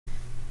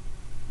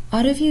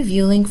Autovue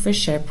ViewLink for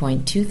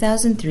SharePoint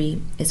 2003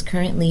 is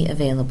currently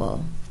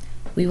available.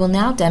 We will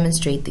now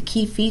demonstrate the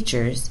key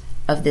features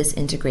of this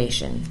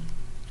integration.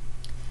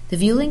 The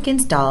ViewLink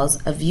installs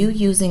a View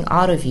Using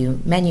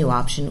Autovue menu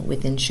option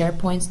within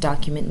SharePoint's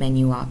document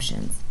menu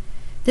options.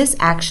 This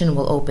action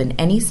will open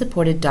any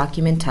supported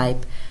document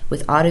type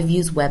with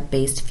Autovue's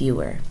web-based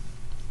viewer.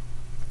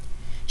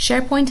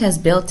 SharePoint has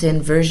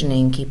built-in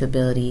versioning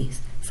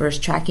capabilities for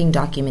tracking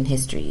document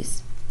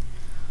histories.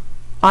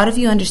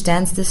 Autovue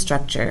understands this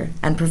structure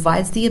and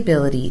provides the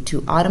ability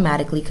to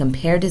automatically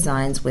compare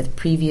designs with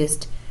previous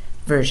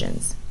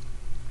versions.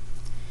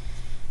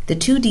 The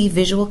 2D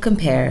visual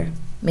compare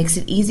makes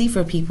it easy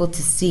for people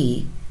to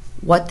see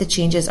what the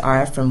changes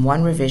are from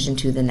one revision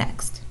to the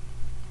next.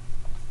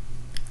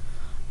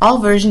 All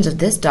versions of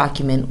this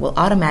document will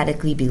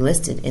automatically be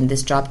listed in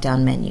this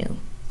drop-down menu.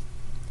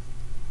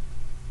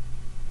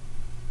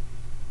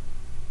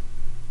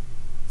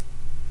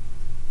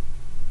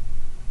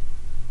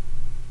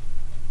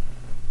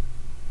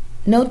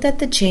 Note that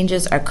the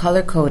changes are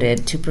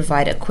color-coded to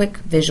provide a quick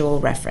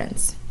visual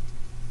reference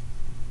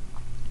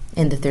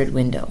in the third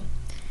window.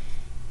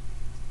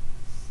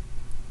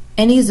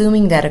 Any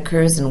zooming that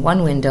occurs in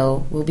one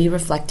window will be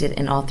reflected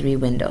in all three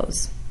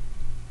windows.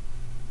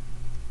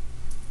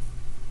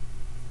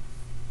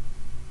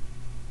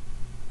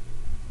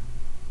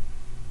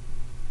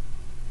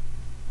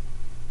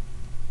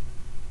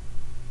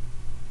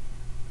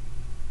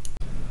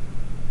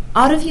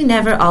 Autovue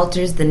never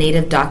alters the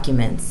native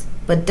documents,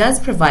 but does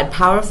provide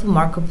powerful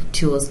markup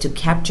tools to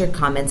capture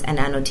comments and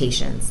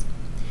annotations.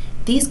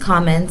 These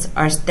comments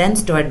are then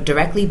stored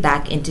directly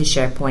back into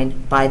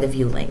SharePoint by the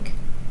ViewLink.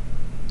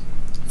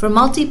 For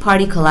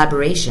multi-party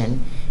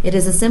collaboration, it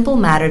is a simple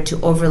matter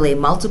to overlay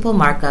multiple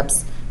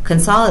markups,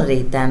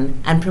 consolidate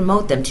them, and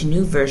promote them to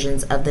new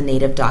versions of the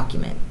native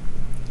document.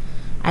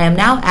 I am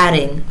now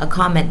adding a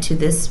comment to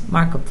this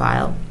markup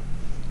file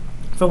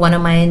for one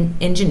of my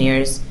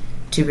engineers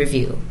to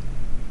review.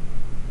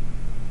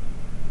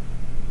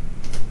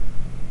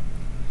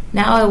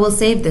 Now I will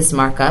save this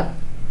markup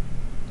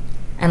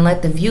and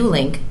let the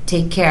ViewLink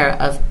take care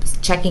of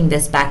checking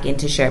this back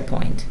into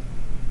SharePoint.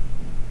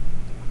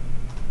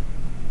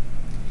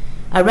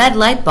 A red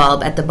light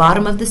bulb at the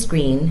bottom of the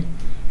screen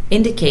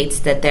indicates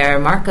that there are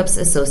markups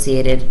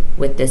associated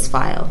with this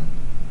file.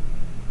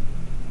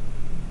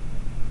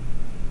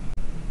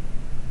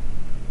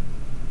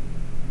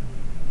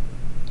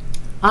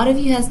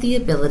 Autovue has the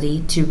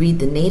ability to read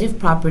the native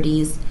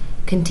properties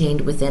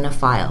contained within a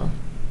file.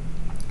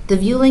 The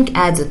ViewLink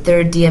adds a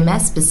third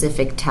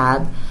DMS-specific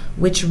tab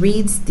which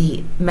reads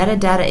the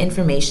metadata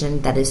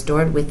information that is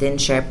stored within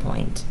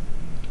SharePoint.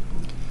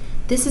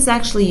 This is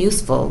actually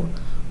useful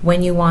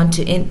when you want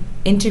to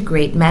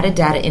integrate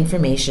metadata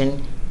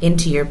information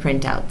into your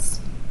printouts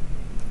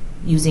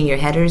using your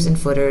headers and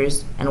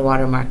footers and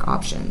watermark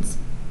options.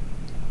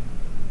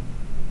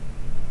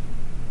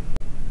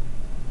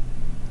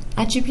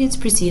 Attributes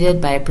preceded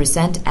by a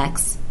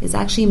 %x is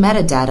actually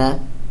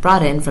metadata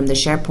brought in from the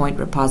SharePoint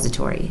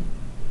repository.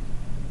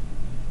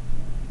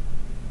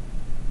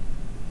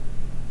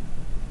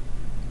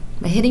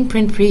 By hitting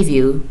Print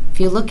Preview, if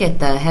you look at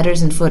the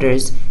headers and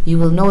footers, you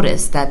will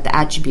notice that the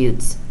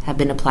attributes have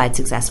been applied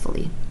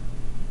successfully.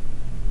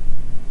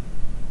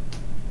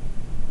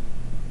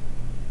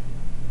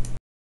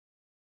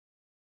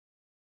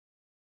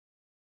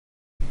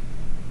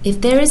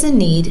 If there is a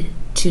need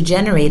to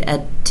generate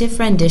a TIFF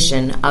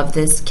rendition of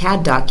this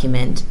CAD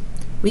document,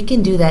 we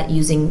can do that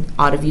using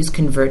Autovue's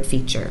Convert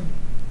feature.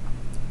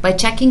 By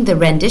checking the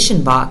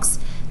rendition box,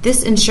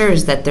 this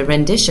ensures that the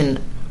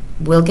rendition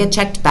will get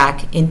checked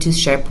back into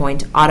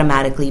SharePoint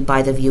automatically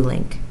by the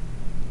ViewLink.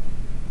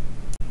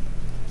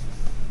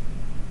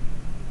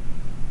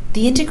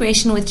 The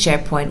integration with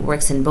SharePoint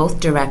works in both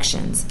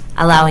directions,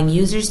 allowing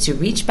users to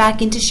reach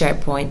back into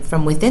SharePoint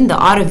from within the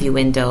Autovue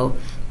window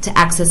to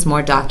access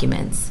more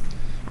documents.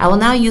 I will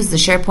now use the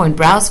SharePoint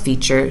Browse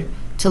feature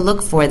to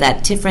look for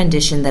that TIFF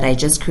rendition that I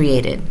just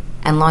created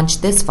and launch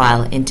this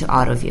file into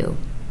Autovue.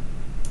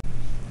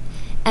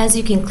 As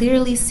you can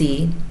clearly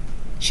see,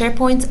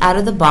 SharePoint's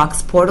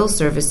out-of-the-box portal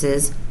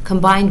services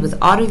combined with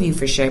Autovue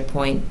for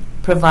SharePoint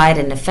provide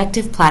an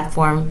effective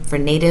platform for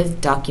native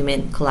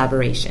document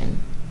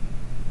collaboration.